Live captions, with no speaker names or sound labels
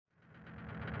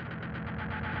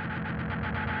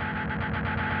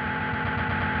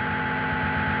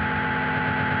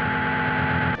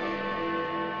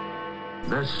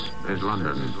This is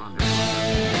London.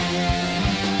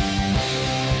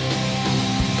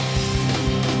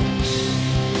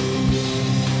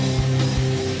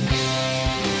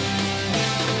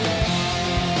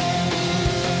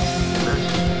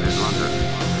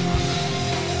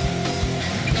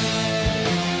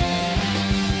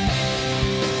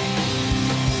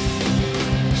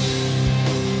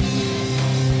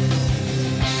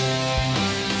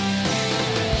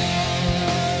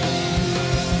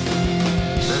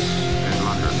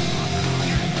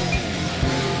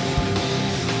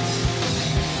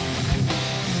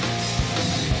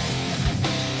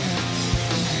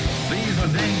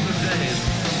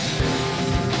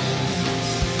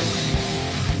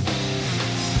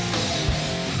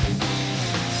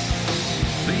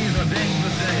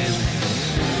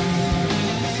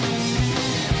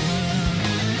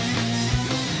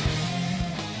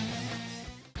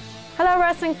 Hello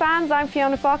wrestling fans, I'm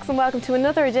Fiona Fox and welcome to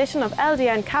another edition of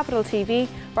LDN Capital TV,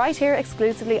 right here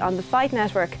exclusively on the Fight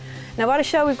Network. Now what a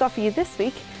show we've got for you this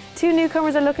week. Two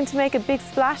newcomers are looking to make a big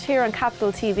splash here on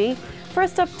Capital TV.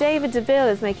 First up, David Deville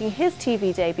is making his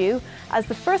TV debut as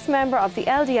the first member of the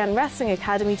LDN Wrestling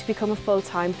Academy to become a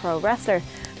full-time pro wrestler.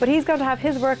 But he's going to have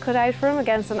his work cut out for him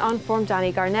against an unformed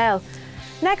Garnell.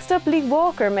 Next up, Lee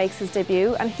Walker makes his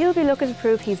debut and he'll be looking to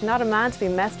prove he's not a man to be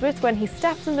messed with when he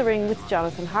steps in the ring with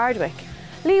Johnathan Hardwick.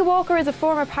 Lee Walker is a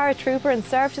former paratrooper and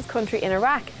served his country in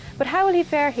Iraq, but how will he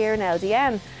fare here in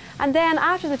LDN? And then,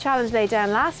 after the challenge laid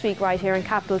down last week right here on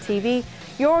Capital TV,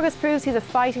 Yorghos proves he's a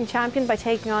fighting champion by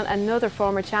taking on another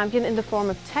former champion in the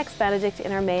form of Tex Benedict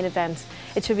in our main event.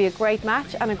 It should be a great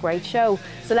match and a great show.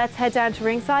 So let's head down to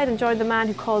ringside and join the man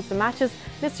who calls the matches,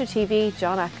 Mr. TV,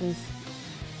 John Atkins.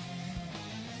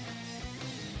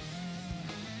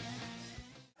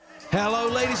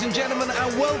 Hello ladies and gentlemen and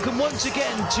welcome once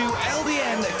again to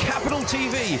LDN Capital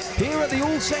TV here at the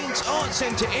All Saints Arts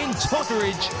Centre in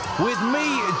Totteridge with me,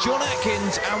 John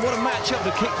Atkins, and what a matchup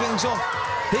to kick things off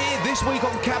here this week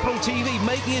on Capital TV.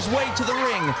 Making his way to the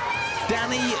ring,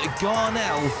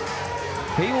 Garnell.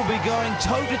 He will be going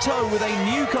toe-to-toe with a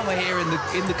newcomer here in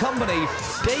the company,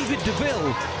 David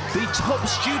Deville, the top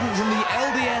student from the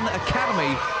LDN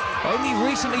Academy, only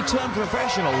recently turned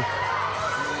professional.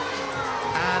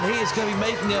 And he is going to be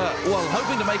making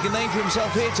hoping to make a name for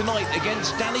himself here tonight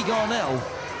against Garnell.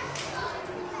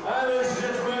 And ladies and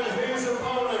gentlemen, his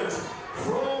opponent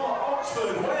from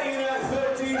Oxford, weighing in at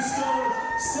 13 stone,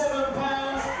 7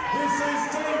 pounds, this is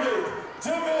David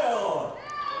Deville.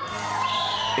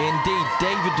 Indeed,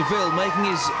 David Deville making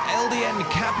his LDN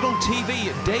Capital TV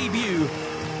debut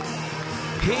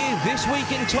here this week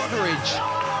in Totteridge.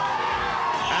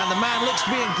 And the man looks to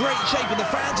be in great shape and the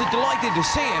fans are delighted to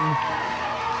see him.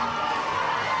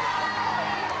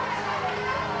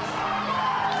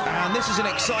 And this is an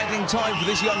exciting time for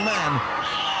this young man.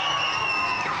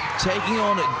 Taking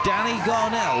on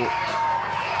Garnell.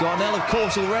 Garnell, of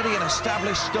course, already an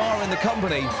established star in the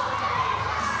company.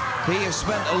 He has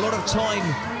spent a lot of time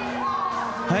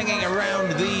hanging around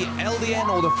the LDN,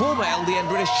 or the former LDN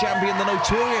British champion, the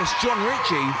notorious John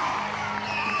Ritchie.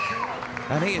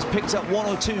 And he has picked up one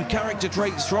or two character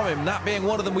traits from him, that being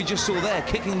one of them we just saw there,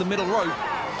 kicking the middle rope.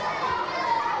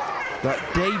 That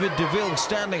David Deville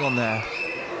standing on there.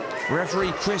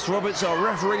 Referee Chris Roberts, our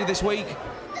referee this week,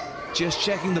 just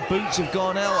checking the boots of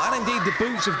Garnell and indeed the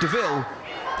boots of Deville.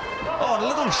 Oh, and a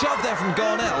little shove there from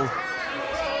Garnell,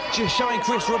 just showing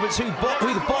Chris Roberts who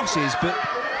the boss is, but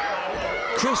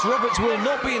Chris Roberts will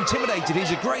not be intimidated.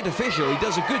 He's a great official, he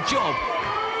does a good job.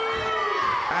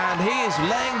 And he is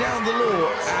laying down the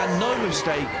law, and no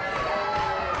mistake,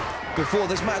 before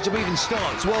this matchup even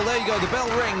starts. Well, there you go, the bell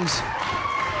rings.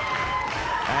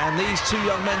 And these two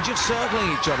young men just circling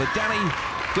each other.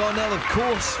 Garnell, of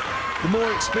course, the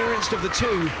more experienced of the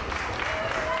two.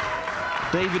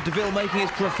 David Deville making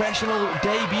his professional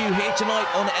debut here tonight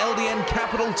on LDN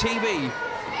Capital TV.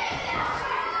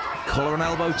 Collar and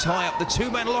elbow tie-up, the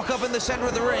two-men lock up in the centre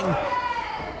of the ring.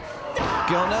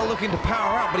 Garnell looking to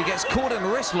power up, but he gets caught in a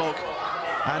wrist lock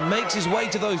and makes his way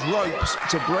to those ropes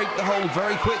to break the hold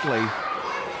very quickly.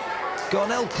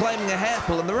 Garnell claiming a hair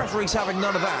pull, and the referee's having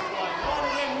none of that.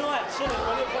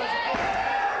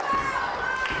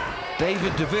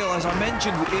 David Deville, as I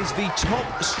mentioned, is the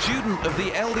top student of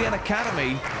the LDN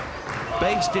Academy,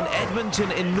 based in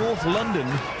Edmonton in North London.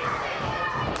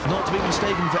 Not to be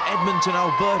mistaken for Edmonton,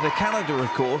 Alberta, Canada, of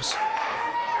course.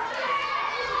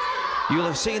 You'll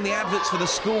have seen the adverts for the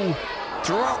school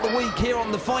throughout the week here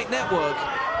on the Fight Network.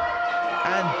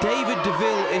 And David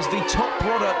Deville is the top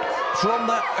product from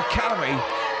that academy.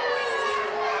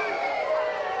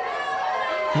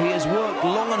 He has worked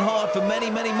long and hard for many,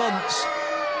 many months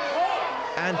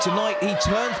And tonight he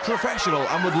turns professional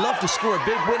and would love to score a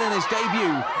big win in his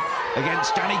debut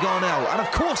against Danny Garnell. And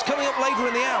of course, coming up later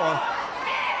in the hour,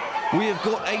 we have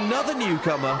got another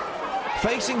newcomer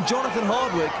facing Johnathan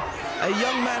Hardwick, a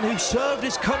young man who served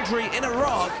his country in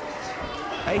Iraq,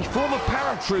 a former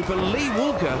paratrooper, Lee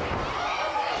Walker.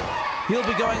 He'll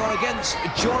be going on against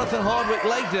Johnathan Hardwick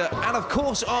later. And of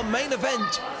course, our main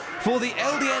event for the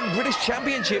LDN British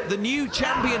Championship, the new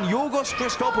champion Yorghos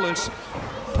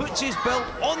puts his belt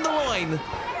on the line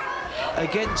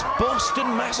against Boston,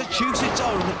 Massachusetts'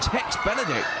 own Tex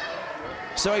Benedict.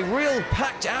 So a real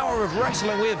packed hour of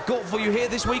wrestling we have got for you here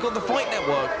this week on the Fight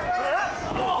Network.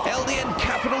 LDN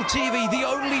Capital TV, the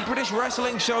only British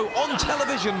wrestling show on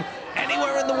television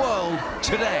anywhere in the world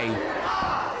today.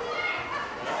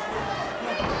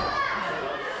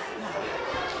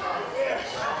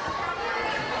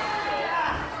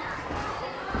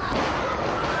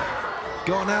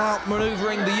 Garnell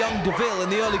outmanoeuvring the young Deville in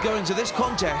the early goings of this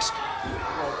contest.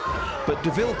 But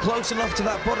Deville close enough to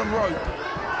that bottom rope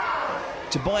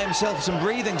to buy himself some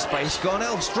breathing space.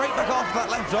 Garnell straight back after that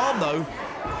left arm though,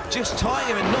 just tying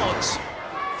him in knots,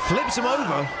 flips him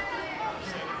over.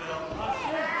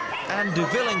 And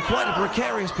Deville in quite a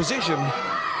precarious position.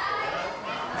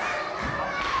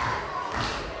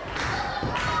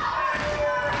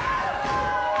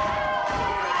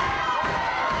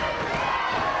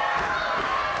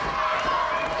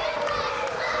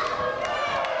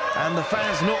 And the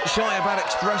fans not shy about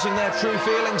expressing their true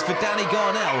feelings for Danny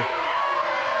Garnell.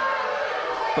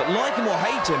 But like him or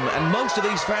hate him, and most of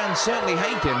these fans certainly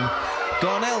hate him,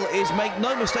 Garnell is, make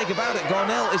no mistake about it,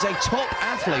 Garnell is a top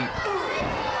athlete.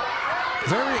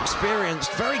 Very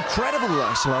experienced, very credible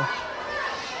wrestler.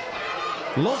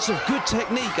 Lots of good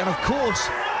technique, and of course,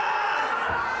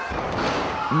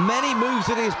 many moves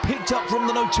that he has picked up from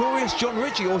the notorious John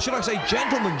Ritchie, or should I say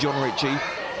gentleman John Ritchie,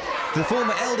 the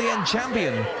former LDN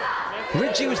champion.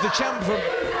 Ritchie was the champ for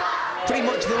pretty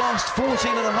much the last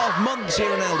 14.5 months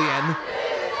here in LDN.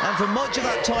 And for much of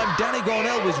that time, Danny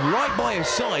Garnell was right by his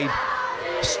side,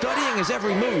 studying his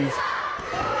every move.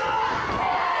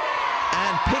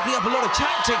 And picking up a lot of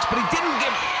tactics, but he didn't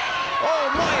give... Oh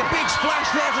my, a big splash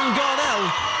there from Garnell.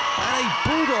 And a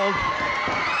bulldog.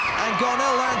 And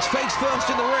Garnell lands face first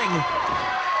in the ring.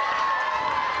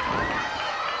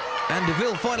 And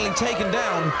Deville finally taken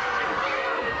down.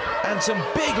 And some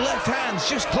big left hands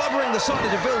just clobbering the side of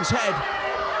Deville's head.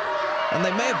 And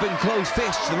they may have been closed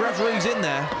fists. The referee's in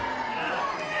there.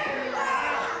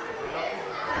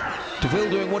 Deville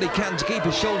doing what he can to keep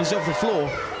his shoulders off the floor.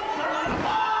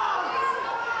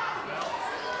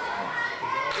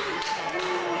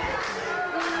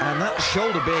 And that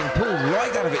shoulder being pulled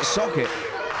right out of its socket.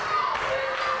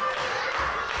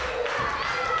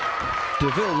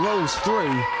 Deville rolls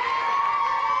through.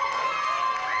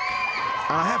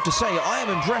 And I have to say, I am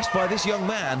impressed by this young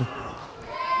man.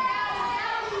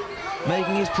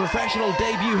 Making his professional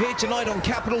debut here tonight on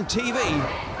Capital TV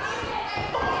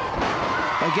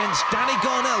against Danny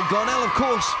Garnell. Garnell, of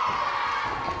course,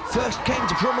 first came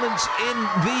to prominence in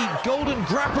the Golden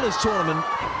Grapplers tournament,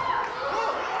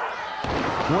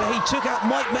 where he took out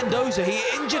Mike Mendoza. He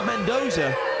injured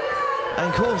Mendoza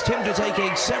and caused him to take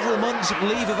a several months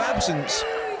leave of absence.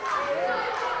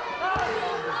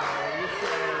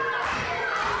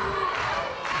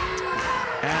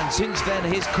 And since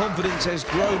then, his confidence has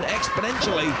grown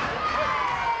exponentially.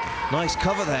 Nice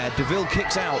cover there. Deville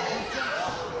kicks out.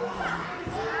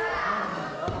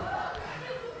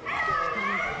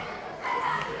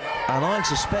 And I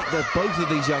suspect that both of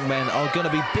these young men are going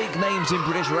to be big names in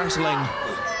British wrestling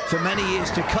for many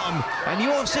years to come. And you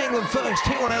are seeing them first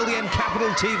here on LDN Capital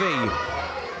TV.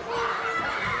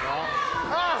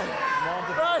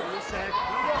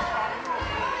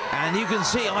 And you can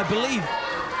see, I believe,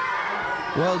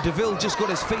 well, Deville just got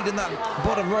his feet in that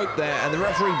bottom rope there, and the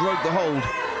referee broke the hold.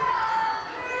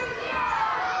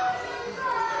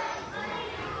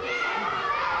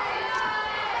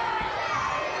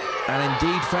 And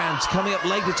indeed, fans, coming up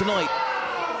later tonight,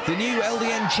 the new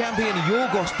LDN champion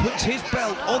Yorghos puts his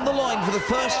belt on the line for the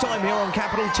first time here on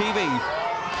Capital TV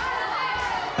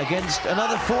against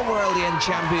another former LDN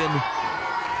champion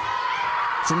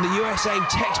from the USA,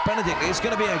 Tex Benedict. It's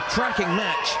going to be a cracking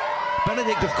match.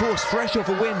 Benedict, of course, fresh off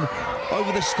a win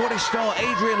over the Scottish star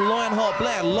Adrian Lionheart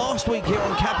Blair last week here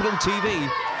on Capital TV.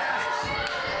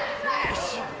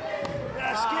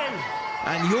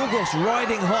 And Yorghos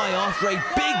riding high after a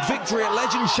big victory at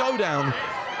Legend Showdown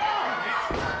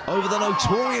over the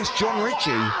notorious John Ritchie.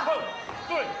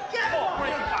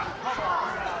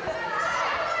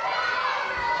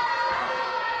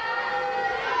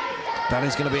 That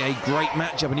is going to be a great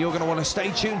matchup, and you're going to want to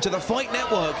stay tuned to the Fight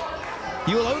Network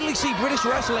You will only see British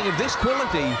wrestling of this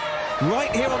quality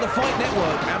right here on the Fight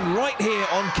Network and right here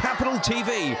on Capital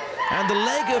TV. And the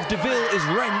leg of Deville is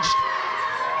wrenched.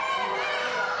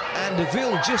 And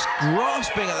Deville just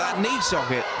grasping at that knee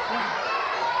socket.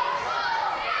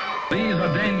 These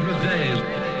are dangerous days.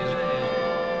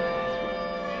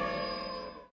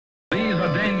 These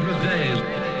are dangerous days.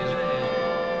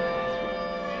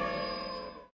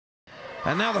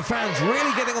 And now the fans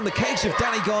really getting on the case of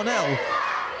Danny Garnell.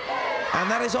 And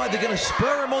that is either going to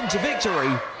spur him on to victory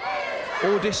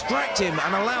or distract him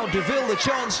and allow Deville the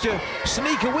chance to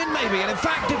sneak a win maybe. And in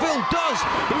fact, Deville does.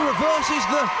 He reverses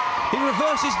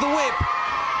the whip.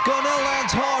 Garnell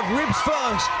lands hard, ribs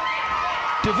first.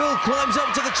 Deville climbs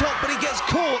up to the top, but he gets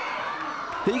caught.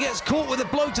 He gets caught with a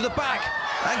blow to the back.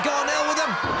 And Garnell with a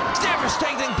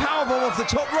devastating powerbomb off the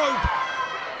top rope.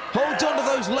 Holds onto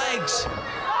those legs.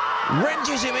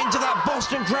 Wrenches him into that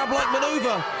Boston Crab-like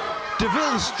maneuver.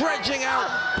 Deville stretching out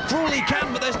for all he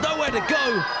can, but there's nowhere to go.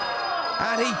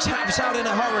 And he taps out in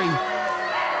a hurry.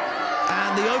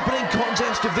 And the opening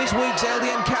contest of this week's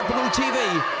LDN Capital TV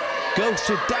goes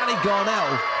to Danny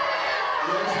Garnell.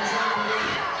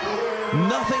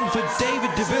 Nothing for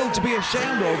David Deville to be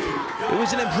ashamed of. It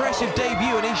was an impressive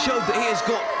debut, and he showed that he has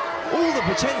got all the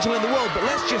potential in the world. But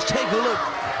let's just take a look.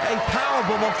 A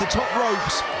powerbomb off the top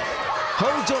ropes.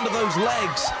 Holds onto those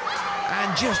legs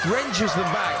and just wrenches them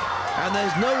back. And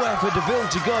there's nowhere for Deville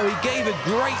to go. He gave a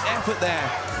great effort there,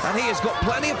 and he has got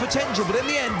plenty of potential. But in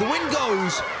the end, the win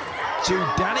goes to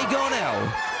Danny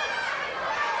Garnell.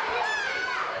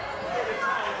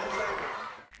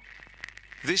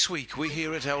 This week, we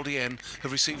here at LDN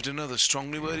have received another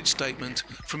strongly worded statement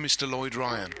from Mr. Lloyd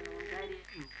Ryan.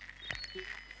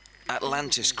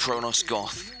 Atlantis Kronos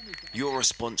Goth, your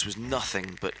response was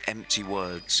nothing but empty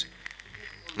words.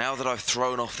 Now that I've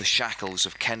thrown off the shackles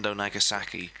of Kendo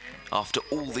Nagasaki, after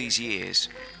all these years,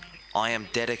 I am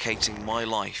dedicating my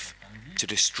life to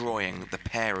destroying the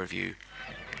pair of you.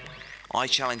 I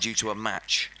challenge you to a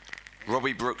match,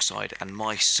 Robbie Brookside and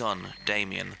my son,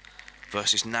 Damien,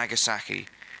 versus Nagasaki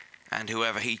and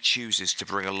whoever he chooses to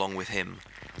bring along with him.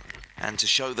 And to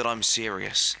show that I'm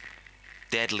serious,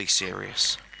 deadly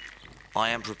serious, I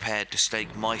am prepared to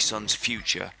stake my son's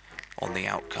future on the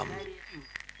outcome.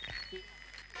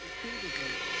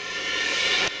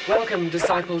 Welcome,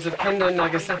 disciples of Kendo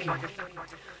Nagasaki.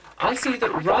 I see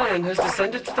that Ryan has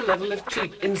descended to the level of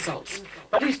cheap insults,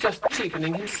 but he's just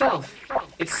cheapening himself.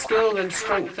 It's skill and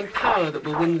strength and power that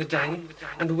will win the day,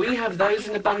 and we have those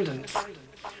in abundance.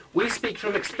 We speak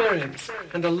from experience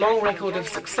and a long record of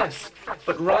success,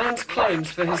 but Ryan's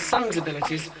claims for his son's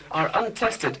abilities are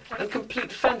untested and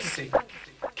complete fantasy.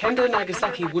 Kendo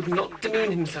Nagasaki would not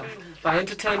demean himself by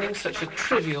entertaining such a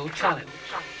trivial challenge.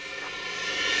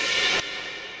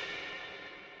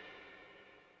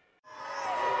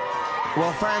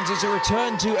 Well, fans, it's a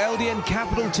return to LDN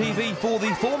Capital TV for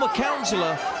the former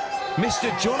councillor,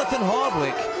 Mr. Johnathan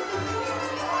Hardwick.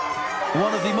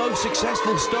 One of the most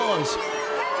successful stars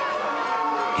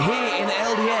here in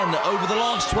LDN over the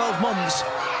last 12 months.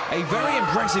 A very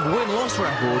impressive win-loss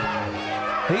record.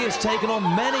 He has taken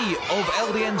on many of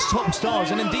LDN's top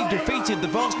stars and indeed defeated the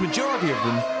vast majority of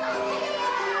them.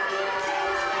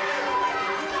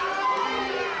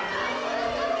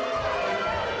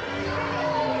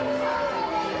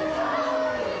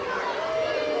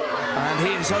 And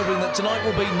he is hoping that tonight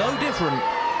will be no different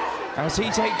as he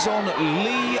takes on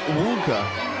Lee Walker.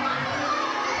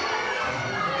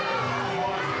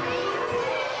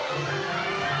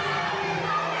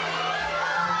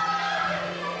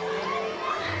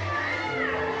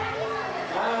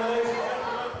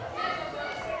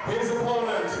 His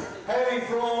opponent, hailing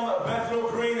from Bethnal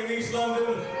Green in East London,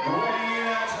 weighing in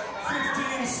at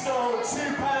 15 stone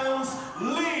 2 pounds,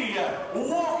 Lee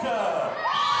Walker.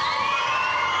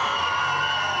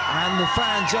 And the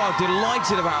fans are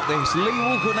delighted about this. Lee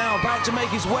Walker now about to make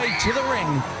his way to the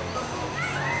ring.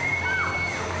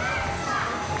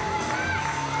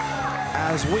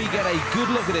 As we get a good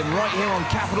look at him right here on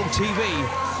Capital TV.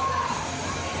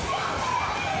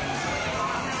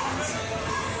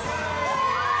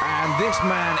 And this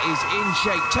man is in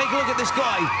shape. Take a look at this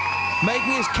guy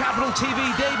making his Capital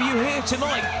TV debut here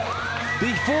tonight.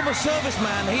 The former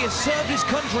serviceman, he has served his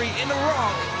country in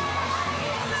Iraq.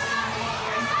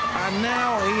 And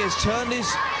now he has turned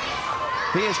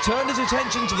his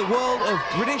attention to the world of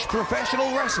British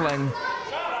professional wrestling.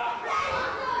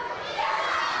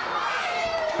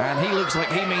 And he looks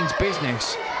like he means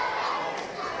business.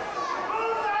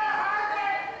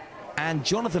 And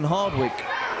Johnathan Hardwick,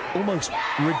 almost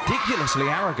ridiculously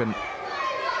arrogant.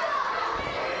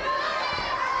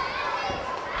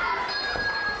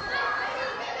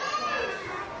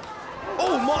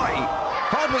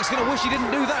 Hardwick's going to wish he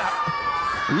didn't do that.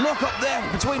 Lock up there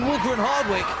between Walker and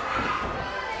Hardwick.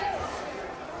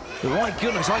 But my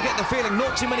goodness, I get the feeling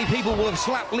not too many people will have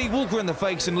slapped Lee Walker in the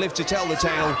face and lived to tell the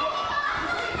tale.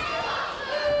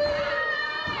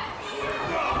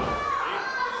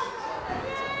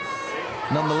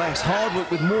 Nonetheless,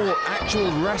 Hardwick with more actual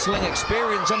wrestling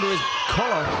experience under his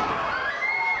collar.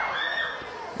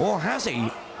 Or has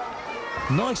he?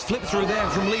 Nice flip through there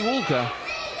from Lee Walker.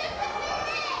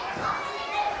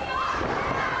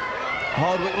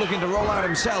 Hardwick looking to roll out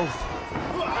himself.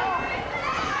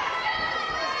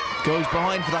 Goes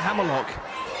behind for the hammerlock.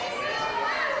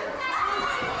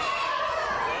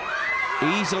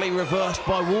 Easily reversed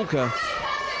by Walker.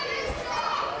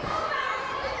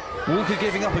 Walker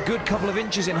giving up a good couple of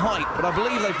inches in height, but I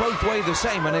believe they both weigh the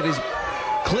same, and it is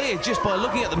clear just by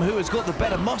looking at them who has got the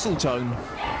better muscle tone.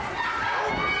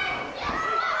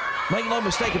 Make no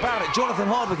mistake about it, Johnathan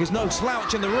Hardwick is no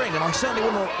slouch in the ring, and I certainly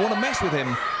wouldn't want to mess with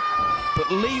him. But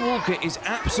Lee Walker is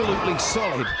absolutely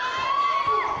solid.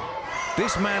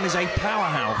 This man is a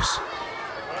powerhouse.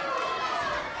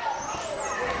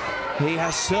 He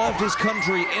has served his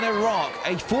country in Iraq,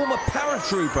 a former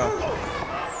paratrooper.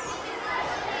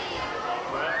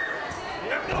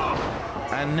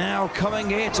 And now coming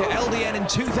here to LDN in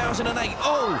 2008.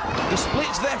 Oh, the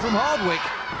splits there from Hardwick.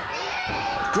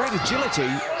 Great agility.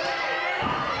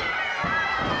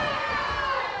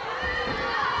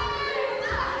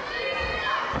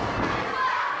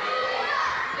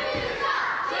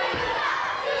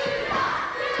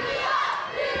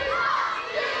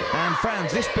 And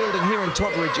fans, this building here in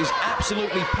Totteridge is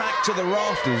absolutely packed to the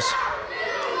rafters.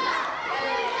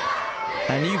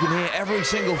 And you can hear every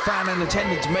single fan in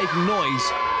attendance making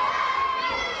noise.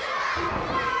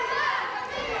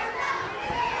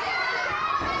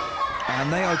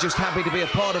 And they are just happy to be a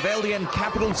part of LDN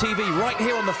Capital TV right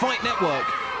here on the Fight Network.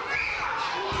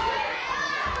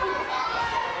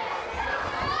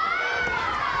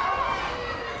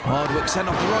 Hardwick sent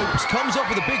off the ropes, comes off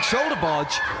with a big shoulder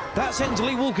barge. That sends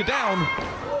Lee Walker down.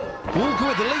 Walker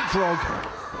with the leapfrog.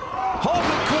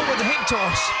 Hardwick caught with the hip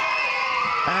toss.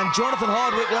 And Johnathan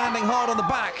Hardwick landing hard on the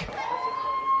back.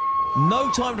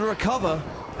 No time to recover.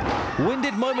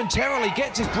 Winded momentarily,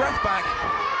 gets his breath back.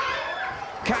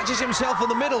 Catches himself in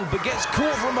the middle, but gets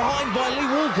caught from behind by Lee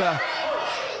Walker.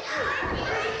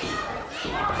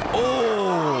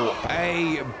 Oh,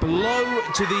 a blow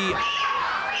to the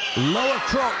lower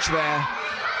crotch there.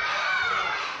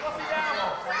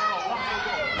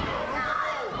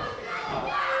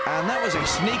 And that was a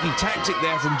sneaky tactic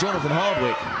there from Johnathan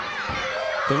Hardwick.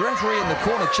 The referee in the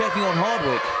corner checking on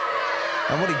Hardwick.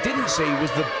 And what he didn't see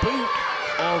was the boot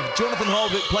of Johnathan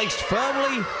Hardwick placed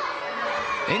firmly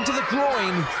into the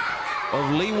groin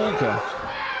of Lee Walker.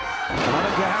 And I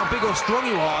don't care how big or strong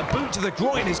you are, a boot to the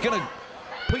groin is going to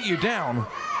put you down.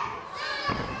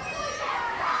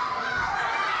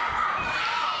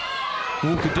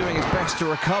 Walker doing his best to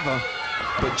recover,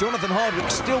 but Johnathan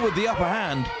Hardwick still with the upper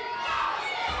hand.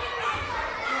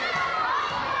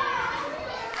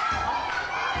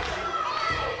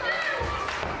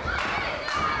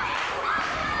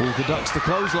 Walker ducks the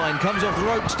clothesline, comes off the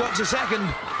ropes, ducks a second,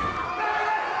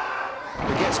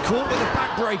 but gets caught with a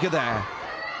backbreaker there.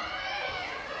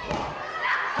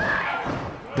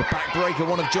 The backbreaker,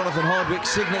 one of Johnathan Hardwick's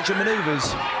signature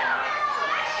maneuvers.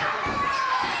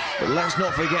 But let's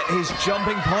not forget his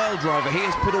jumping pile driver. He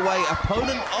has put away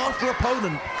opponent after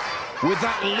opponent with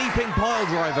that leaping pile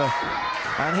driver.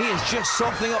 And he is just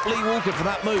softening up Lee Walker for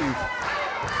that move.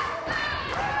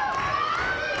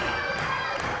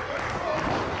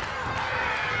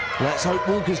 Let's hope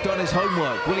Walker's done his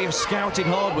homework. Will he have scouted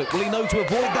Hardwick? Will he know to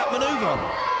avoid that maneuver?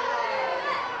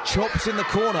 Chops in the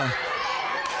corner.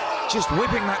 Just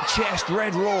whipping that chest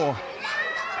red raw.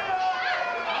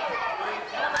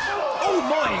 Oh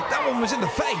my, that one was in the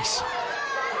face.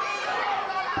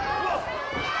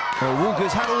 Well,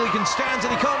 Walker's had all he can stand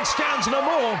and he can't stand no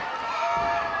more.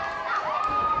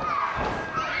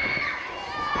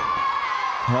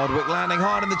 Hardwick landing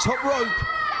hard in the top rope.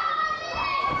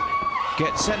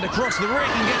 Gets sent across the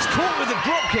ring and gets caught with a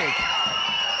drop kick.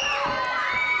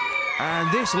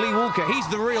 And this Lee Walker, he's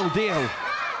the real deal.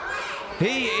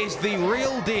 He is the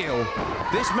real deal.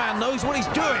 This man knows what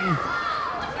he's doing.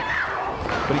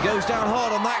 But he goes down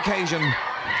hard on that occasion.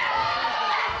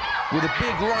 With a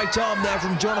big right arm there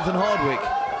from Johnathan Hardwick.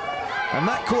 And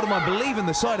that caught him, I believe, in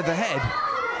the side of the head.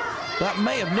 That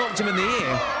may have knocked him in the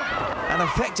ear and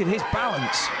affected his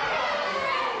balance.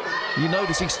 You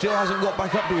notice he still hasn't got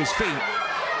back up to his feet.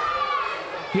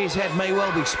 His head may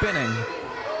well be spinning.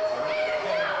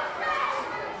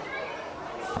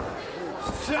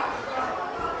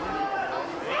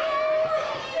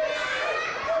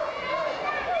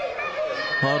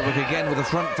 Hardwick again with a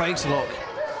front face lock.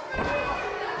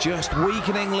 Just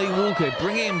weakening Lee Walker,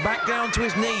 bringing him back down to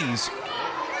his knees.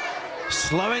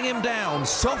 Slowing him down,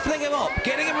 softening him up,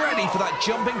 getting him ready for that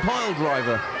jumping pile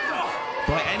driver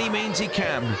by any means he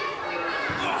can.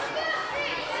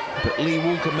 But Lee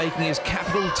Walker making his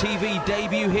Capital TV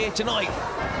debut here tonight,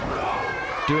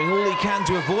 doing all he can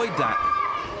to avoid that.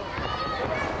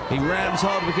 He rams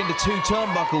Hardwick into 2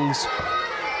 turnbuckles,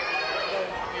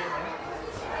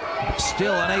 but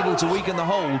still unable to weaken the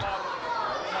hold.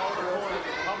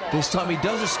 This time he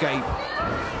does escape,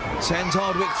 sends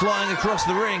Hardwick flying across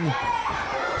the ring,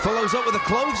 follows up with a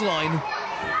clothesline.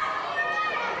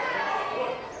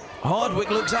 Hardwick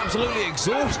looks absolutely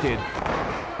exhausted.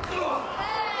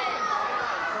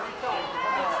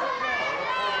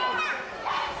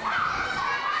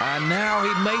 And now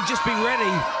he may just be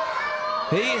ready.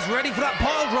 He is ready for that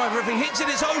pile driver. If he hits it,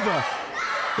 it's over.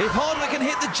 If Hardwick can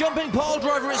hit the jumping pile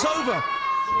driver, it's over.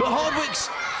 But Hardwick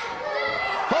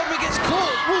gets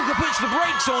caught. Walker puts the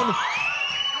brakes on.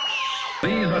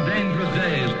 These are dangerous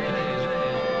days.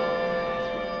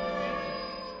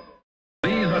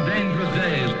 These are dangerous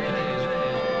days.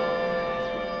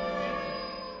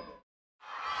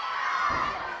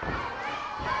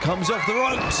 Comes off the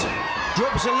ropes.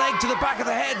 Drops a leg to the back of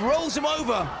the head. Rolls him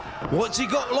over. What's he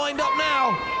got lined up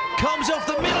now? Comes off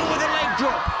the middle with a leg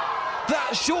drop.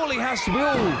 That surely has to be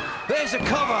all. There's a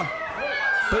cover.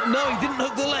 But no, he didn't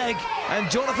hook the leg. And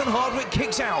Johnathan Hardwick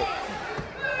kicks out.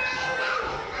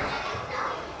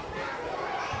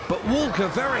 But Walker,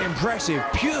 very impressive.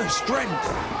 Pure strength.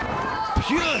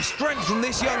 Pure strength from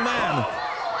this young man.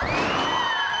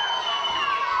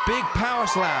 Big power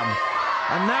slam.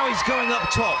 And now he's going up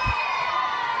top.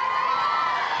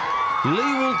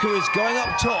 Lee Walker is going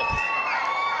up top.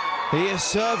 He has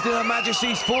served in Her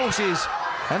Majesty's forces.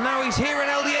 And now he's here in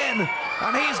LDN.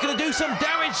 And he is going to do some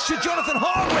damage to Johnathan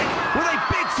Hardwick with a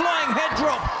big flying head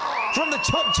drop from the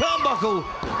top turnbuckle.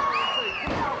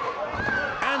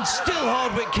 And still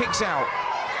Hardwick kicks out.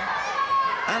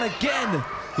 And again,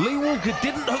 Lee Walker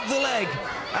didn't hook the leg.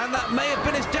 And that may have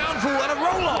been his downfall. And a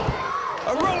roll-up.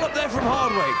 A roll-up there from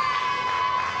Hardwick.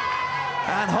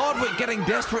 And Hardwick getting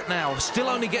desperate now. Still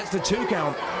only gets the 2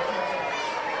 count.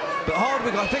 But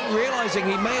Hardwick, I think, realising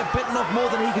he may have bitten off more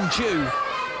than he can chew.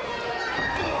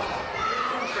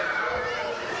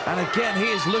 And again, he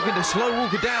is looking to slow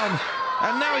Walker down.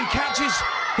 And now he catches.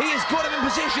 He has got him in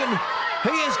position.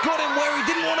 He has got him where he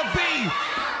didn't want to be.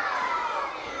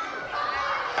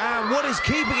 And what is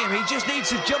keeping him? He just needs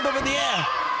to jump up in the air.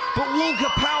 But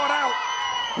Walker powered out.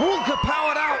 Walker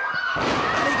powered out.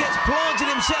 And he gets planted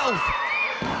himself.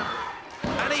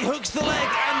 And he hooks the leg.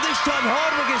 And this time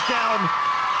Hardwick is down.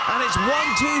 And it's 1,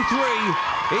 2,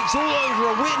 3. It's all over.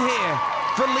 A win here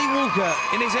for Lee Walker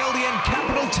in his LDN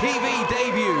Capital TV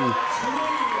debut.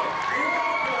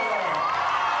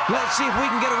 Let's see if we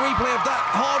can get a replay of that.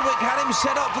 Hardwick had him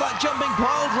set up for that jumping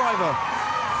pile driver.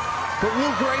 But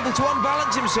Walker able to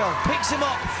unbalance himself, picks him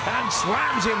up and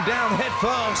slams him down head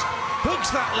first.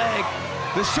 Hooks that leg.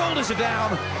 The shoulders are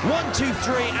down. 1, 2,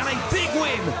 3, and a big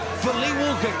win for Lee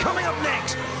Walker. Coming up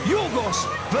next, Yorghos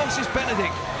versus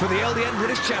Benedict for the LDN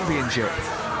British Championship.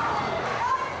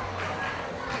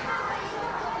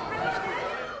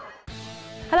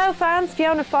 Hello fans,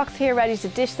 Fiona Fox here, ready to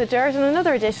dish the dirt on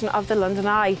another edition of the London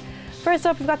Eye. First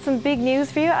up, we've got some big news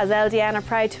for you, as LDN are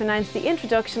proud to announce the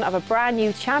introduction of a brand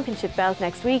new championship belt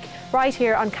next week, right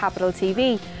here on Capital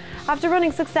TV. After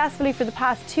running successfully for the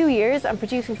past 2 years and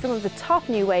producing some of the top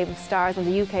new wave of stars on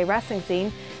the UK wrestling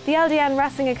scene, the LDN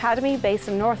Wrestling Academy, based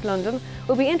in North London,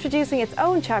 will be introducing its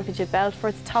own championship belt for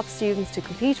its top students to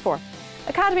compete for.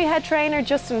 Academy head trainer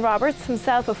Justin Roberts,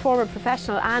 himself a former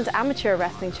professional and amateur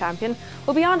wrestling champion,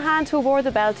 will be on hand to award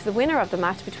the belt to the winner of the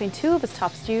match between 2 of his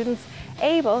top students,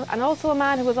 Abel, and also a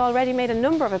man who has already made a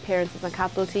number of appearances on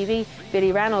Capital TV,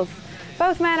 Billy Reynolds.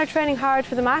 Both men are training hard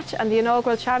for the match, and the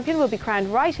inaugural champion will be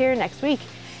crowned right here next week.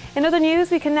 In other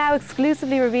news, we can now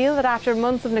exclusively reveal that after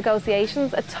months of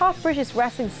negotiations, a top British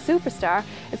wrestling superstar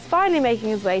is finally making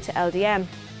his way to LDN.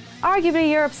 Arguably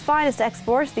Europe's finest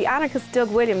export, the anarchist Doug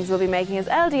Williams will be making his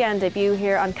LDN debut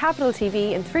here on Capital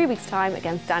TV in 3 weeks' time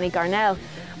against Danny Garnell.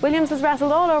 Williams has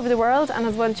wrestled all over the world and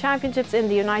has won championships in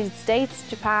the United States,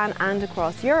 Japan and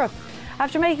across Europe.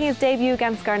 After making his debut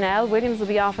against Garnell, Williams will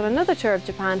be off on another tour of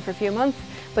Japan for a few months,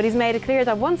 but he's made it clear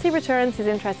that once he returns, he's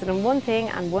interested in one thing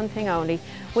and one thing only: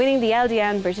 winning the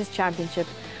LDN British Championship.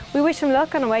 We wish him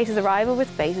luck and await his arrival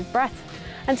with bated breath.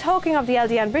 And talking of the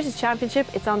LDN British Championship,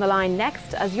 it's on the line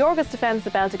next as Yorghos defends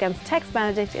the belt against Tex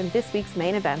Benedict in this week's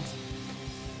main event.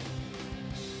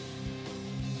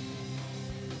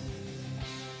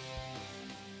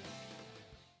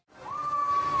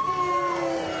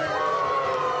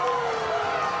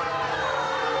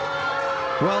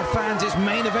 Well, fans, it's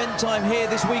main event time here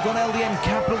this week on LDN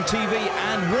Capital TV,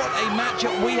 and what a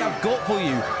matchup we have got for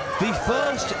you. The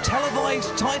first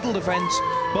televised title defence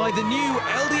by the new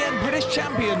LDN British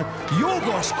champion,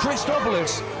 Yorghos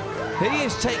Christopoulos. He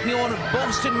is taking on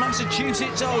Boston,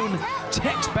 Massachusetts' own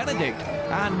Tex Benedict,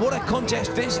 and what a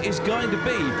contest this is going to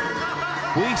be.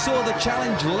 We saw the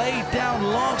challenge laid down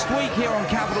last week here on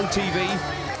Capital TV.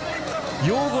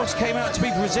 Yorghos came out to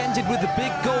be presented with the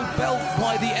big gold belt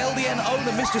by the LDN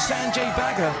owner, Mr. Sanjay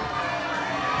Bagga.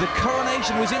 The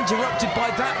coronation was interrupted by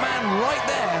that man right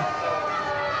there.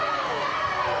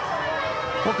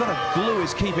 What kind of glue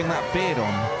is keeping that beard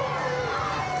on?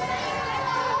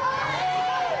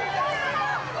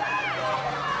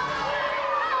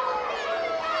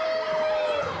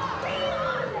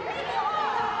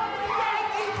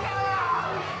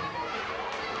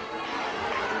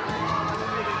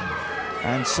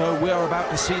 And so we are about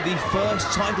to see the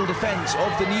first title defence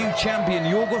of the new champion,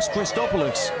 Yorghos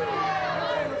Christopoulos.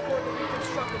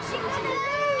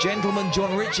 Gentleman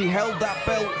John Ritchie held that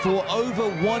belt for over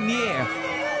 1 year.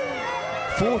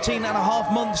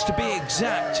 14.5 months to be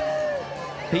exact.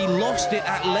 He lost it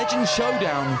at Legend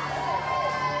Showdown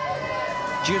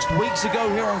just weeks ago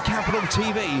here on Capital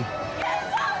TV.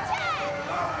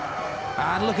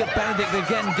 And look at Benedict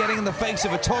again getting in the face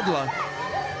of a toddler.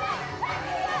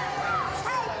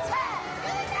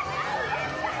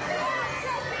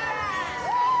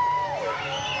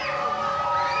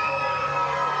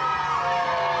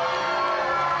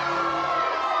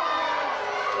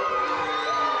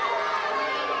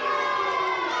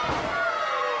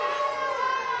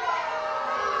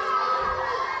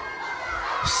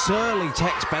 Surly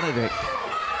Tex Benedict.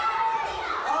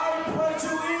 I pledge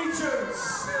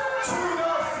allegiance to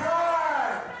the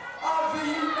flag of the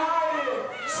United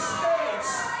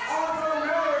States of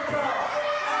America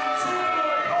and to the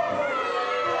republic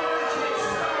for which it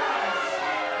stands,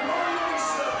 one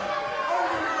nation,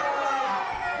 under God,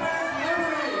 with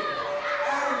liberty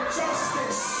and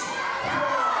justice for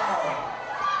all.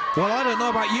 Well, I don't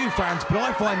know about you fans, but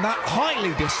I find that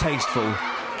highly distasteful.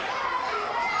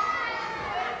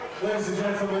 Ladies and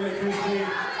gentlemen, it gives me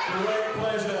great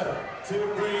pleasure to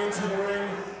bring into the ring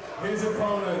his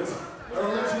opponent.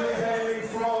 Originally hailing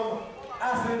from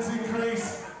Athens in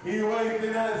Greece, he weighed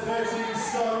in at 13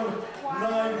 stone,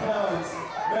 9 pounds,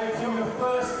 making the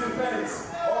first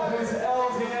defence of his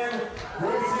LDN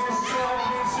British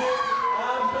Championship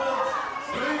and belt.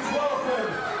 Please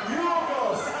welcome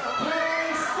Yorghos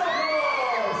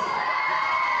Christopoulos.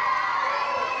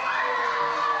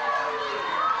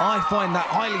 I find that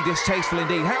highly distasteful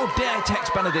indeed. How dare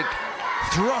Tex Benedict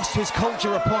thrust his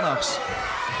culture upon us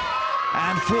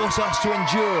and force us to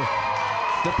endure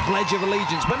the Pledge of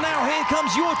Allegiance. But now here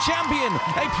comes your champion,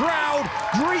 a proud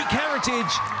Greek heritage,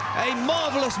 a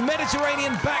marvellous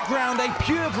Mediterranean background, a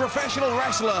pure professional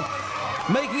wrestler,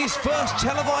 making his first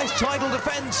televised title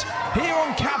defence here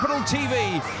on Capital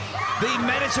TV. The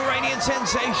Mediterranean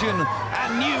sensation and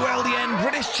new LDN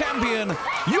British champion,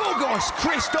 Yorghos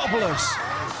Christopoulos.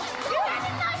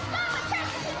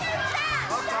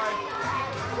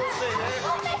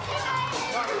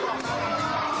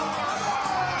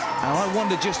 And I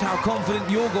wonder just how confident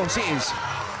Yorghos is.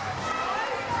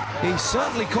 He's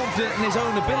certainly confident in his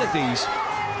own abilities,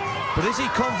 but is he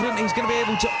confident he's going to be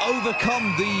able to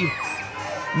overcome the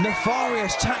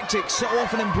nefarious tactics so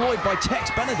often employed by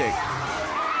Tex Benedict?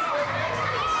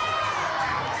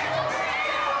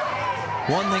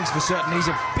 One thing's for certain,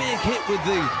 he's a big hit with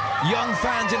the young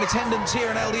fans in attendance here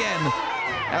in LDN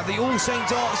at the All Saints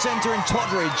Arts Centre in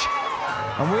Totteridge.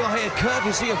 And we are here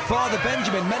courtesy of Father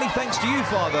Benjamin. Many thanks to you,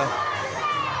 Father.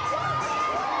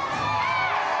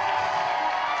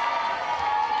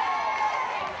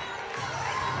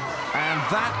 And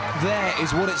that there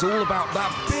is what it's all about. That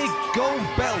big gold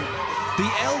belt, the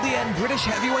LDN British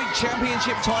Heavyweight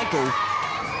Championship title.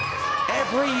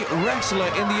 Every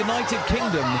wrestler in the United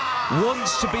Kingdom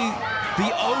wants to be the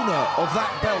owner of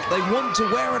that belt. They want to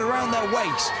wear it around their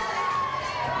waist.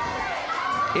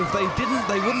 If they didn't,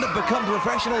 they wouldn't have become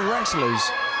professional wrestlers.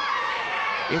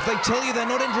 If they tell you they're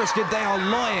not interested, they are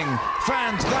lying.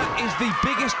 Fans, that is the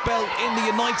biggest belt in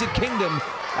the United Kingdom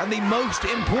and the most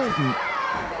important.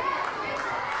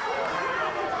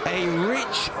 A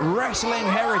rich wrestling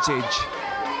heritage,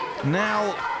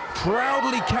 now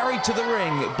proudly carried to the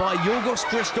ring by Yorghos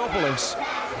Christopoulos,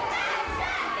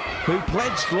 who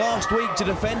pledged last week to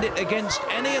defend it against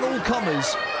any and all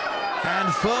comers.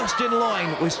 And first in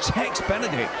line was Tex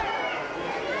Benedict.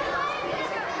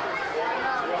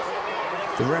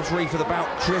 The referee for the bout,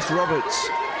 Chris Roberts.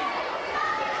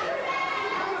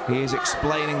 He is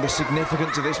explaining the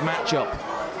significance of this matchup.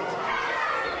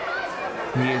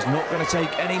 He is not going to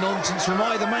take any nonsense from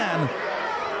either man.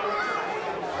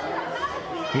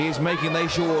 He is making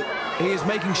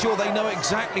sure they know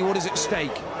exactly what is at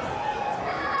stake.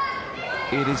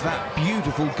 It is that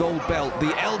beautiful gold belt,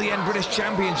 the LDN British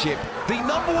Championship, the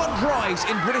 #1 prize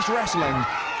in British wrestling.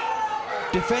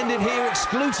 Defended here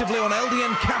exclusively on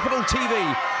LDN Capital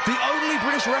TV, the only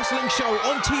British wrestling show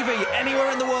on TV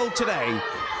anywhere in the world today.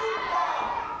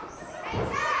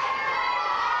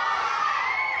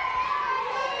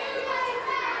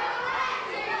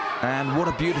 And what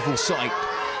a beautiful sight.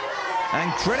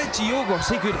 And credit to Yorghos,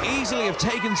 he could easily have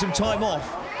taken some time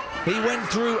off. He went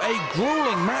through a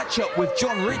grueling matchup with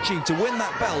John Ritchie to win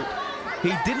that belt. He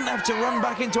didn't have to run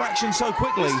back into action so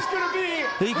quickly.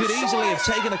 He could easily have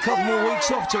taken a couple more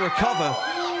weeks off to recover.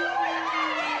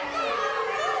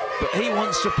 But he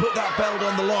wants to put that belt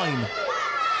on the line.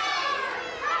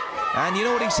 And you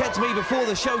know what he said to me before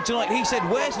the show tonight? He said,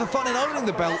 where's the fun in owning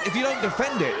the belt if you don't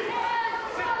defend it?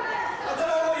 I don't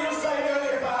know what you were saying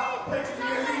earlier about pledging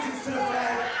your allegiance to the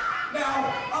flag.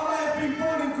 Now, I may have been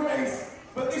born in Greece,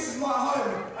 but this is my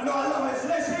home, and I love it. So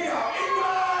let's hear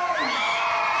England!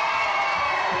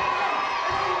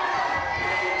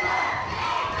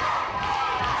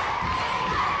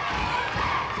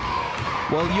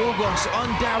 Well, Yorghos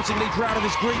undoubtedly proud of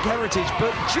his Greek heritage,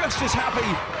 but just as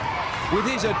happy with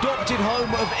his adopted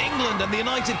home of England and the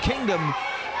United Kingdom.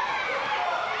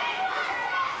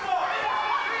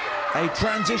 A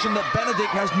transition that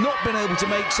Benedict has not been able to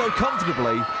make so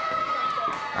comfortably.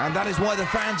 And that is why the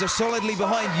fans are solidly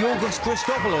behind Yorghos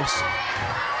Christopoulos.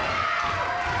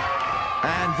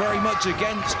 And very much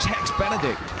against Tex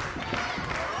Benedict.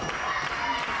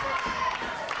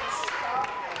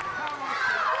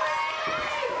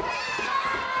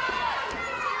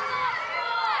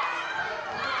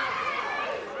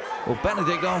 Well,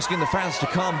 Benedict asking the fans to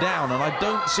calm down, and I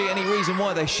don't see any reason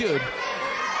why they should.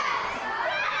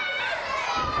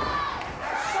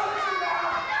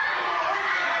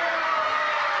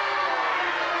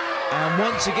 And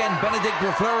once again, Benedict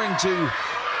preferring to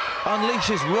unleash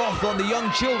his wrath on the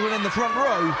young children in the front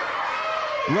row,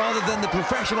 rather than the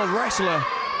professional wrestler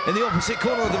in the opposite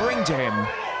corner of the ring to him.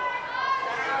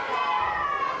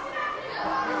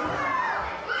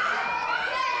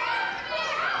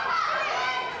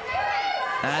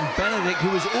 And Benedict, who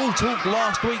was all talk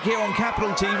last week here on Capital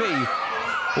TV,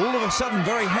 all of a sudden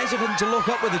very hesitant to look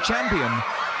up with the champion.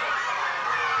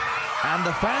 And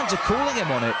the fans are calling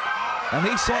him on it. And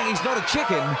he's saying he's not a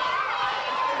chicken.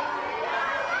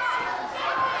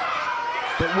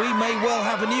 But we may well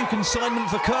have a new consignment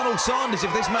for Colonel Sanders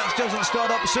if this match doesn't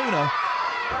start up sooner.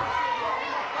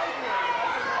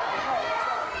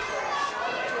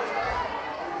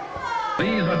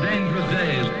 These are dangerous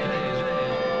days.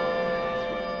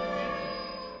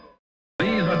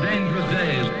 These are dangerous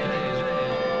days.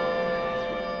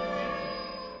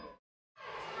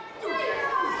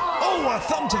 Oh, a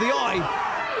thumb to the eye.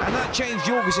 And that changed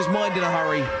Yorghos' mind in a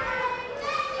hurry.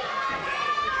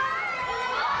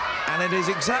 And it is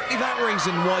exactly that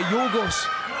reason why Yorghos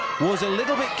was a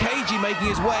little bit cagey making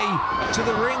his way to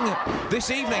the ring this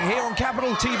evening here on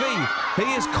Capital TV.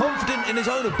 He is confident in his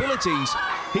own abilities.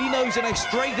 He knows in a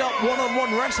straight-up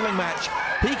one-on-one wrestling match,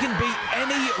 he can beat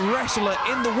any wrestler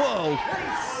in the world.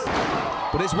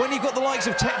 But it's when you've got the likes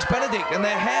of Tex Benedict and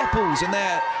their hair pulls and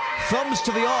their thumbs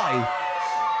to the eye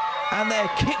and their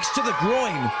kicks to the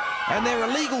groin and their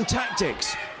illegal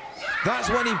tactics, that's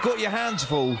when you've got your hands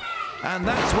full, and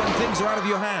that's when things are out of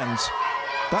your hands.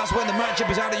 That's when the matchup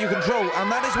is out of your control,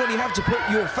 and that is when you have to put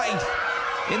your faith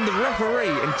in the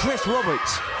referee, in Chris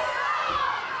Roberts.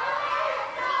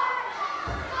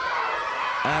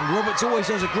 And Roberts always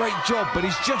does a great job, but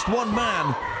he's just one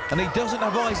man, and he doesn't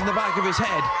have eyes in the back of his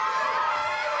head.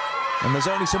 And there's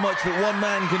only so much that one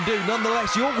man can do.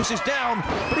 Nonetheless, Yorghos is down,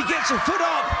 but he gets a foot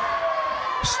up,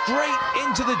 straight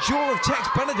into the jaw of Tex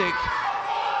Benedict.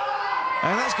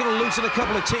 And that's going to loosen a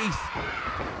couple of teeth.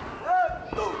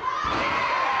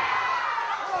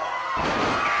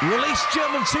 Released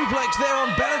German suplex there on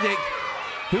Benedict,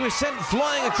 who is sent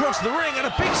flying across the ring, and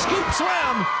a big scoop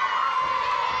slam.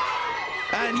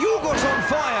 And Yorghos on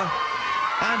fire,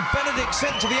 and Benedict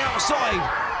sent to the outside.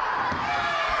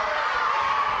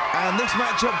 And this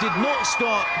matchup did not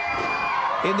start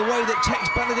in the way that Tex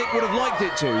Benedict would have liked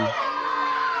it to.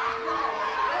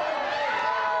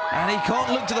 And he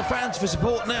can't look to the fans for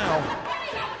support now.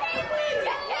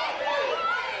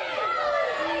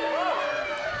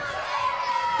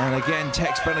 And again,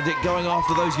 Tex Benedict going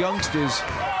after those youngsters.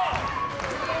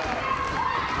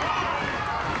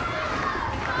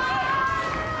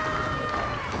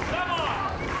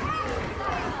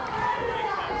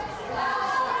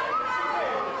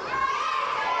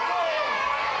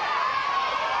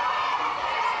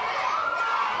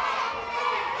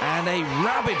 a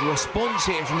rabid response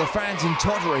here from the fans in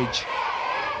Totteridge.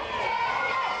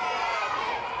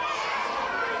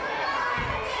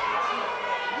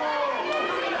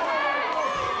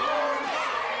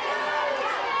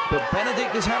 But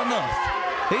Benedict has had enough.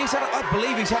 I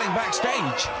believe he's heading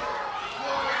backstage.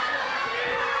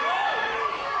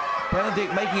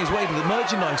 Benedict making his way to the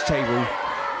merchandise table.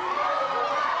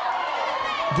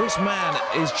 This man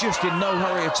is just in no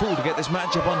hurry at all to get this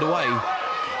matchup underway.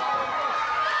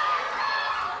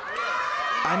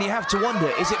 And you have to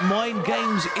wonder, is it mind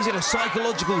games? Is it a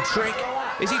psychological trick?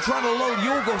 Is he trying to lull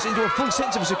Yorghos into a full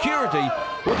sense of security?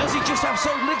 Or does he just have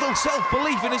so little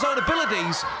self-belief in his own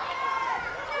abilities?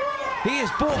 He is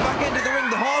brought back into the ring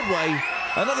the hard way.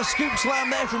 Another scoop slam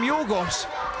there from Yorghos.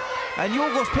 And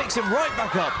Yorghos picks him right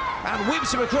back up and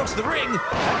whips him across the ring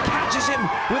and catches him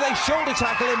with a shoulder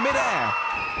tackle in midair.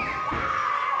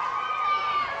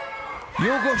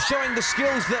 Yorghos showing the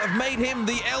skills that have made him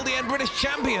the LDN British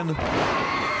champion.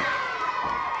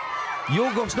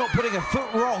 Yorghos not putting a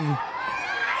foot wrong.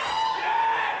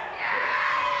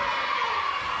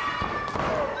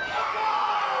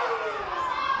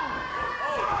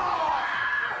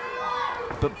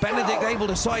 But Benedict able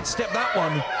to sidestep that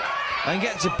one and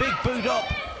gets a big boot up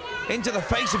into the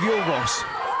face of Yorghos.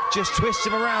 Just twists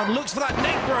him around, looks for that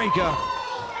neck breaker.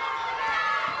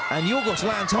 And Yorghos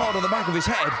lands hard on the back of his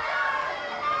head.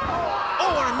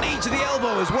 Oh, and a knee to the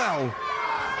elbow as well.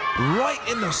 Right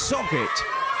in the socket.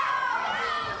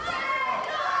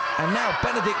 And now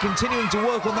Benedict continuing to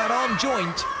work on that arm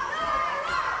joint.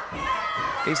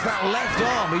 It's that left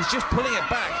arm, he's just pulling it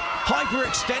back,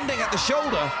 hyperextending at the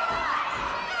shoulder.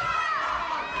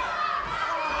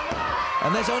 And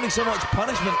there's only so much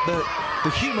punishment that the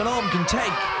human arm can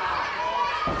take.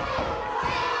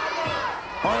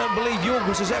 I don't believe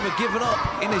Yorghos has ever given up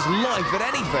in his life at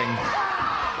anything.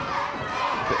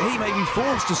 But he may be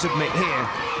forced to submit here.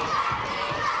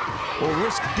 Or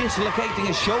risk dislocating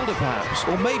his shoulder perhaps,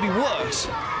 or maybe worse.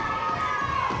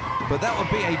 But that would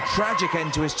be a tragic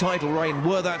end to his title reign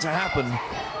were that to happen.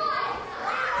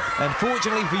 And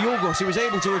fortunately for Yorghos, he was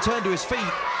able to return to his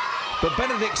feet. But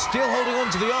Benedict still holding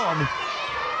on to the arm.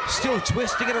 Still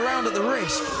twisting it around at the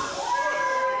wrist.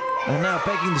 And now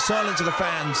begging the silence of the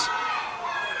fans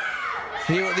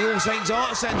here at the All Saints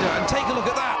Art Centre. And take a look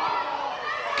at that.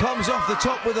 Comes off the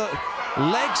top with a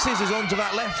leg scissors onto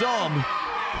that left arm.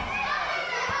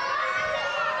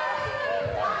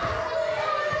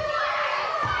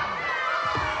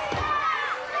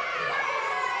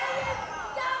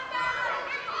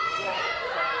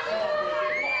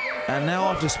 And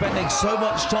now, after spending so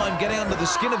much time getting under the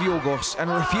skin of Yorghos and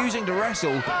refusing to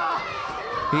wrestle,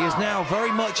 he is now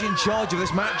very much in charge of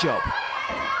this matchup.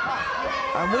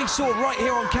 And we saw right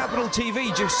here on Capital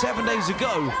TV just 7 days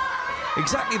ago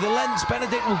exactly the lengths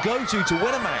Benedict will go to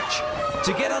win a match,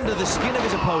 to get under the skin of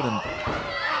his opponent,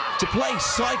 to play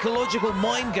psychological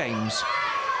mind games.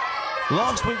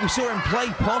 Last week we saw him play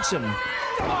possum.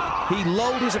 He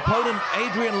lulled his opponent,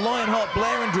 Adrian Lionheart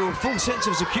Blair, into a full sense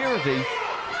of security.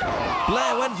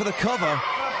 Blair went for the cover,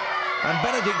 and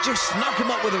Benedict just snuck him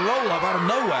up with a roll-up out of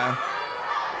nowhere.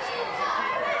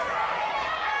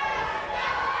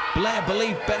 Blair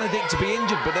believed Benedict to be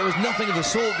injured, but there was nothing of the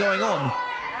sort going on.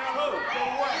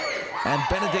 And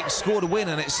Benedict scored a win,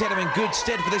 and it set him in good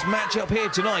stead for this matchup here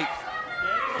tonight.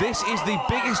 This is the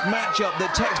biggest matchup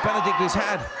that Tex Benedict has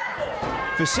had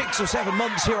for 6 or 7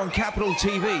 months here on Capital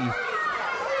TV.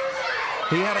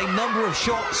 He had a number of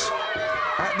shots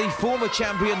at the former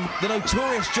champion, the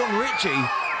notorious John Ritchie,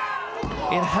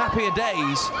 in happier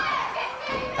days,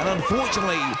 and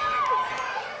unfortunately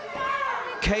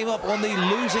came up on the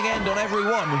losing end on every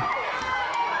one.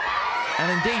 And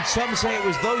indeed, some say it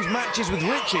was those matches with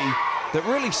Ritchie that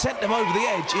really sent him over the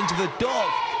edge into the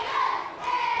dark,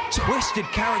 twisted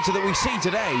character that we see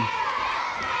today.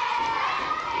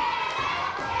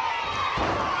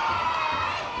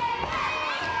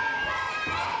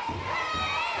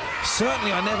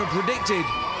 Certainly I never predicted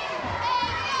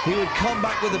he would come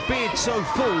back with a beard so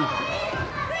full,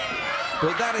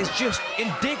 but that is just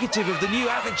indicative of the new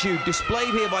attitude displayed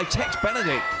here by Tex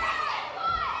Benedict.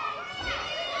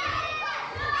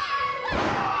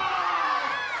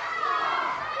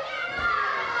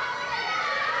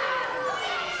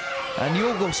 And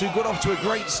Yorghos, who got off to a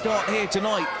great start here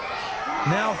tonight,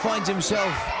 now finds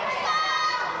himself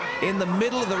in the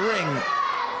middle of the ring.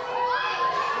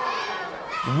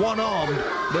 One arm,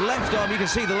 the left arm, you can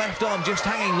see the left arm just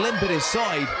hanging limp at his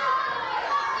side.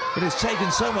 It has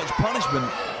taken so much punishment.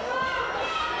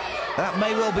 That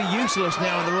may well be useless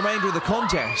now in the remainder of the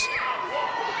contest.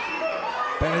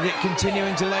 Benedict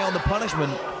continuing to lay on the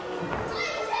punishment.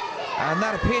 And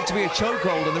that appeared to be a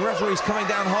chokehold, and the referee's coming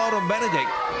down hard on Benedict.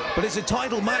 But it's a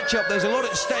title matchup, there's a lot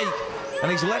at stake,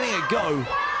 and he's letting it go.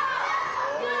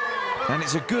 And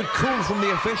it's a good call from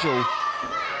the official.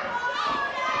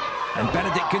 And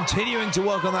Benedict continuing to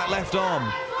work on that left arm.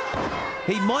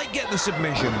 He might get the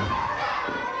submission.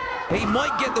 He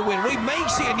might get the win. We may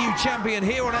see a new champion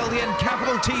here on LDN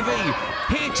Capital TV,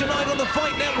 here tonight on the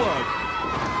Fight Network.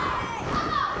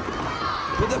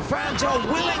 But the fans are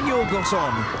willing Yorghos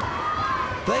on.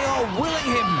 They are willing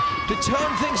him to turn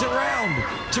things around,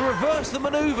 to reverse the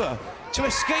maneuver, to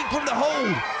escape from the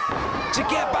hold, to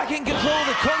get back in control of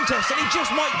the contest, and he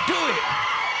just might do it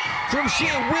from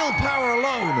sheer willpower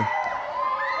alone.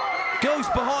 Goes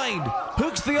behind,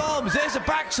 hooks the arms, there's a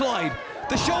backslide.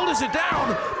 The shoulders are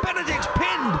down, Benedict's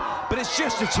pinned, but it's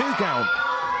just a 2 count.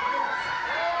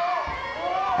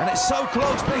 And it's so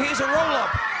close, but here's a roll-up,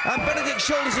 and Benedict's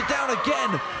shoulders are down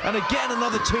again, and again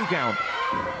another 2 count.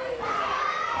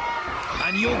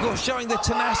 And Yorghos showing the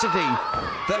tenacity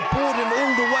that brought him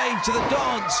all the way to the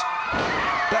dance,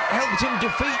 that helped him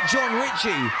defeat John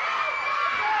Ritchie,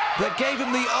 that gave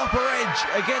him the upper edge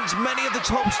against many of the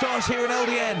top stars here in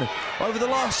LDN over the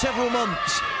last several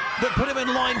months, that put him in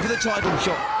line for the title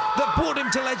shot, that brought him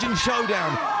to Legend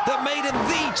Showdown, that made him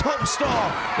the top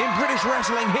star in British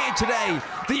wrestling here today,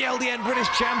 the LDN British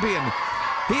Champion.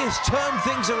 He has turned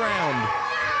things around.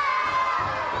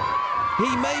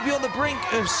 He may be on the brink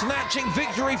of snatching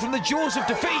victory from the jaws of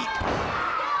defeat,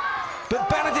 but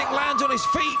Benedict lands on his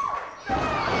feet.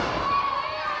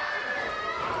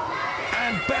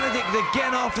 And Benedict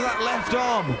again after that left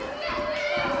arm.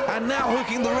 And now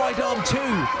hooking the right arm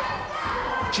too.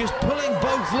 Just pulling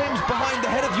both limbs behind the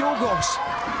head of Yorghos.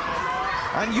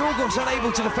 And Yorghos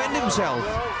unable to defend himself.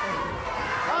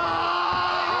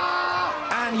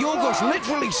 And Yorghos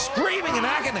literally screaming in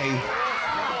agony.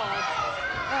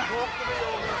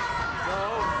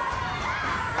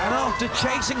 And after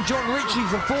chasing John Ritchie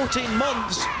for 14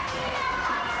 months,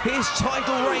 his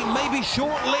title reign may be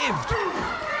short-lived.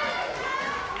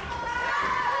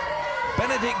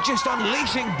 Benedict just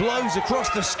unleashing blows across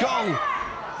the skull.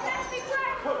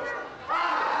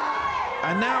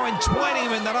 And now entwining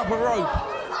him in that upper rope.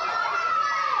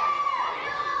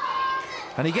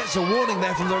 And he gets a warning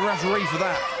there from the referee for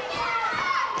that.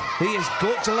 He has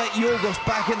got to let Yorghos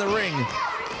back in the ring.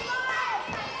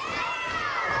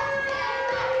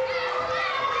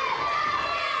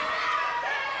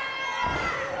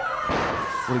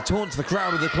 Well, he taunts the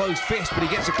crowd with a closed fist, but he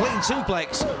gets a clean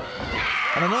suplex.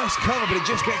 And a nice cover, but it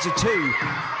just gets a 2.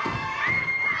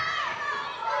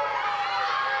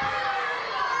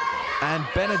 And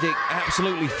Benedict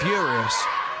absolutely furious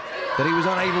that he was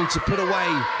unable to put away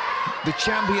the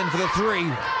champion for the 3.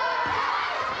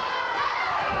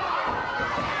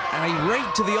 And he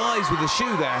raked to the eyes with the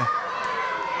shoe there.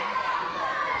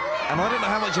 And I don't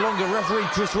know how much longer referee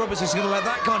Chris Roberts is going to let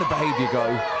that kind of behaviour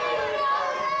go.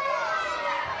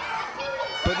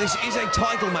 But this is a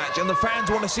title match and the fans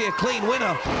want to see a clean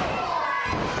winner.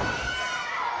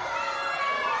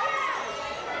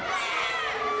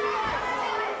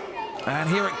 And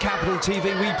here at Capital TV,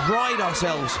 we pride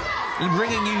ourselves in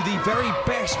bringing you the very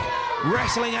best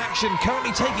wrestling action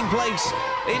currently taking place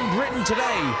in Britain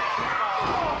today.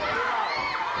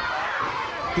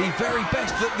 The very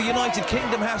best that the United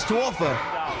Kingdom has to offer.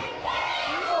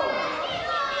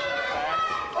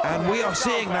 And we are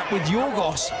seeing that with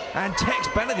Yorghos and Tex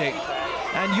Benedict.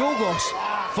 And Yorghos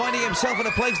finding himself in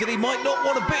a place that he might not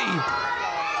want to be.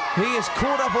 He is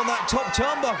caught up on that top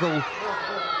turnbuckle.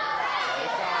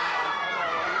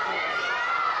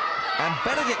 And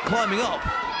Benedict climbing up.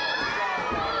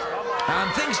 And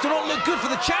things do not look good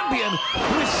for the champion,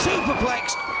 who is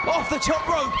superplexed off the top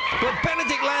rope. But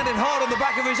Benedict landed hard on the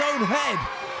back of his own head.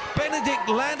 Benedict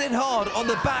landed hard on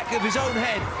the back of his own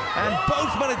head. And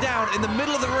both men are down in the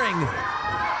middle of the ring.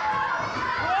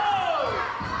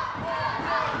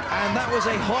 And that was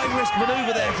a high-risk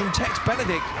maneuver there from Tex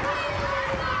Benedict.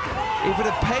 If it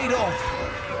had paid off,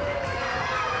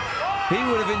 he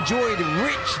would have enjoyed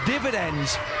rich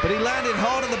dividends, but he landed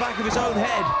hard on the back of his own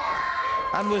head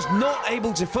and was not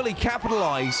able to fully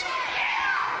capitalise.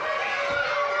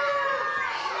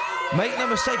 Make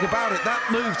no mistake about it, that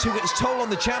move took its toll on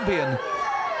the champion,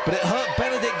 but it hurt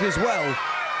Benedict as well.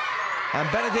 And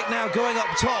Benedict now going up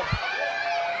top,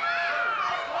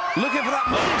 looking for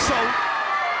that moonsault,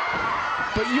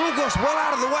 but Yorghos well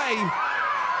out of the way.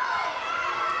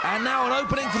 And now an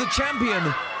opening for the champion.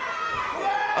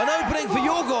 An opening for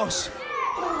Yorghos.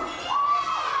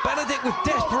 Benedict with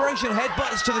desperation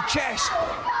headbutts to the chest.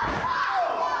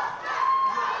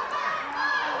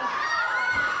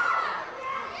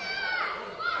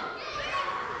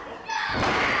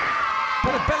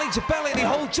 into belly and he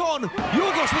holds on.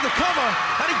 Yorghos with the cover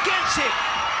and he gets it.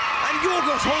 And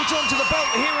Yorghos holds on to the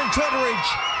belt here in Totteridge.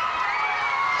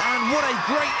 And what a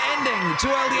great ending to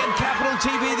LDN Capital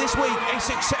TV this week. A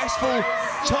successful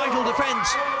title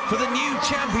defence for the new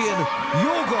champion,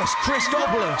 Yorghos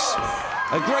Christopoulos.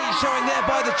 A great showing there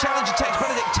by the challenger, Tex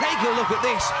Benedict. Take a look at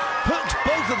this. Hooks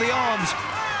both of the arms.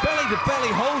 Belly to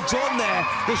belly, holds on there.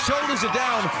 The shoulders are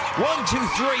down. 1, 2,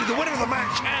 3. The winner of the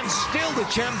match and still the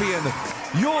champion,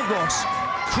 Yorghos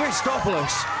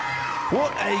Christopoulos. What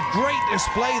a great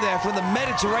display there from the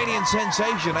Mediterranean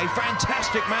sensation. A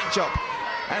fantastic matchup.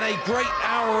 And a great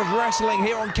hour of wrestling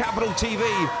here on Capital TV.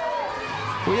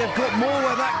 We have got more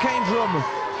where that came from.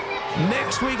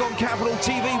 Next week on Capital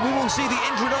TV, we will see the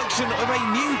introduction of a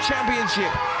new championship,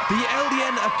 the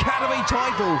LDN Academy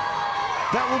title.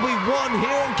 That will be won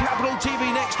here on Capital TV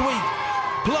next week.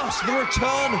 Plus the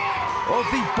return of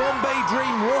the Bombay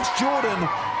Dream Ross Jordan,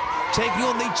 taking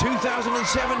on the 2007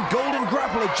 Golden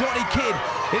Grappler Johnny Kidd.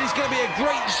 It is going to be a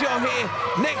great show here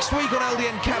next week on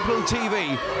LDN Capital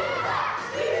TV.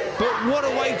 But what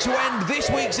a way to end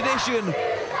this week's edition.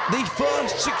 The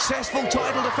first successful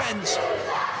title defence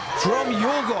from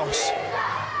Yorghos.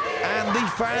 And the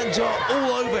fans are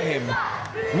all over him.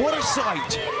 What a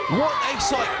sight. What a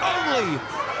sight. Only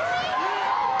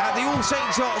at the All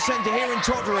Saints Arts Centre here in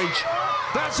Totteridge.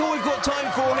 That's all we've got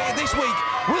time for here this week.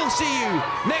 We'll see you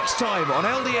next time on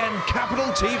LDN Capital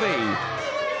TV.